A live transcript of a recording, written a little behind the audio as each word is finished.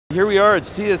Here we are at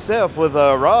CSF with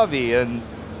Ravi, and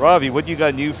Ravi, what you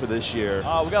got new for this year? We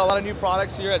got a lot of new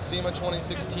products here at SEMA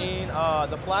 2016.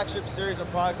 The flagship series of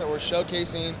products that we're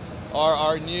showcasing are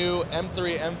our new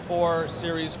M3 M4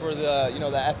 series for the the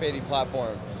F80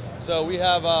 platform. So we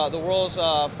have the world's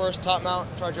first top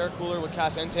mount charge air cooler with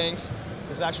cast end tanks.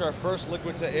 This is actually our first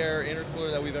liquid to air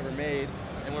intercooler that we've ever made,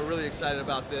 and we're really excited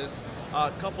about this.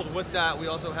 Coupled with that, we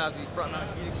also have the front mount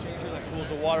heat exchanger that cools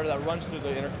the water that runs through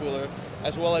the intercooler,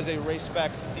 as well as a race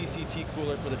spec DCT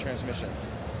cooler for the transmission.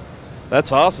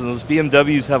 That's awesome. Those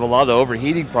BMWs have a lot of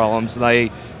overheating problems, and I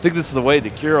think this is the way to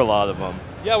cure a lot of them.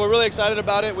 Yeah, we're really excited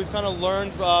about it. We've kind of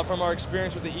learned from our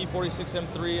experience with the E46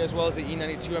 M3 as well as the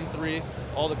E92 M3,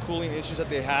 all the cooling issues that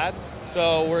they had.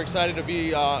 So we're excited to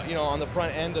be on the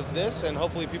front end of this, and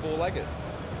hopefully people will like it.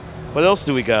 What else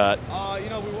do we got?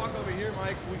 We walk over here,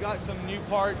 Mike. We got some new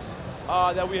parts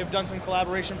that we have done some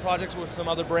collaboration projects with some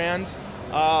other brands.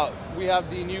 We have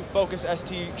the new Focus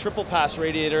ST triple pass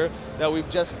radiator that we've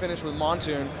just finished with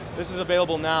Monsoon. This is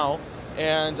available now,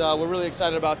 and we're really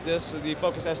excited about this. The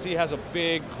Focus ST has a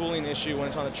big cooling issue when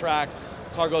it's on the track.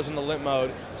 Car goes into limp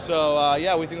mode. So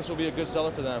yeah, we think this will be a good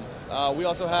seller for them. We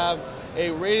also have a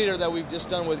radiator that we've just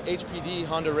done with HPD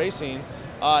Honda Racing.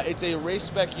 It's a race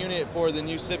spec unit for the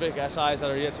new Civic SIs that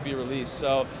are yet to be released.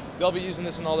 So they'll be using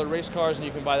this in all their race cars, and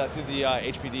you can buy that through the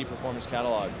HPD Performance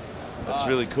Catalog. That's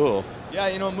really cool.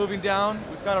 Yeah, moving down,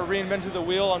 we've kind of reinvented the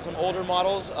wheel on some older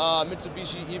models.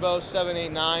 Mitsubishi Evo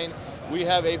 789. We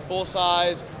have a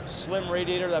full-size slim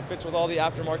radiator that fits with all the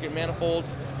aftermarket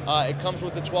manifolds. It comes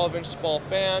with a 12-inch Spall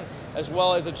fan, as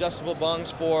well as adjustable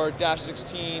bungs for dash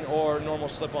 16 or normal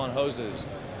slip-on hoses.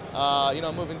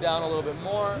 Moving down a little bit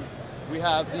more, we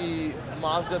have the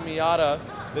Mazda Miata,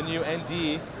 the new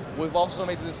ND. We've also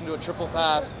made this into a triple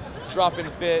pass, drop-in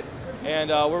fit, and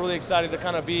we're really excited to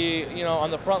kind of be,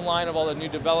 on the front line of all the new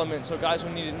development. So guys who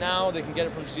need it now, they can get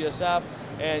it from CSF,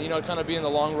 and kind of be in the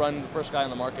long run the first guy on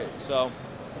the market. So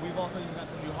we've also got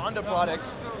some new Honda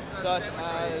products, such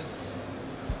as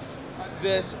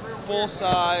this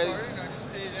full-size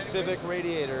Civic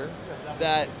radiator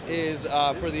that is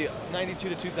for the 92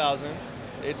 to 2000.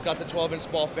 It's got the 12-inch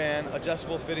Spall fan,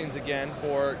 adjustable fittings again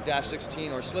for dash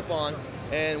 16 or slip-on,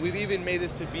 and we've even made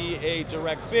this to be a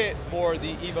direct fit for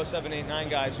the Evo 789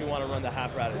 guys who want to run the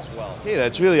half rad as well. Hey,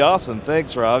 that's really awesome.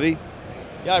 Thanks, Ravi.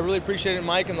 Yeah, I really appreciate it,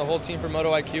 Mike, and the whole team for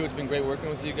MotoIQ. It's been great working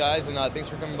with you guys, and thanks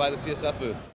for coming by the CSF booth.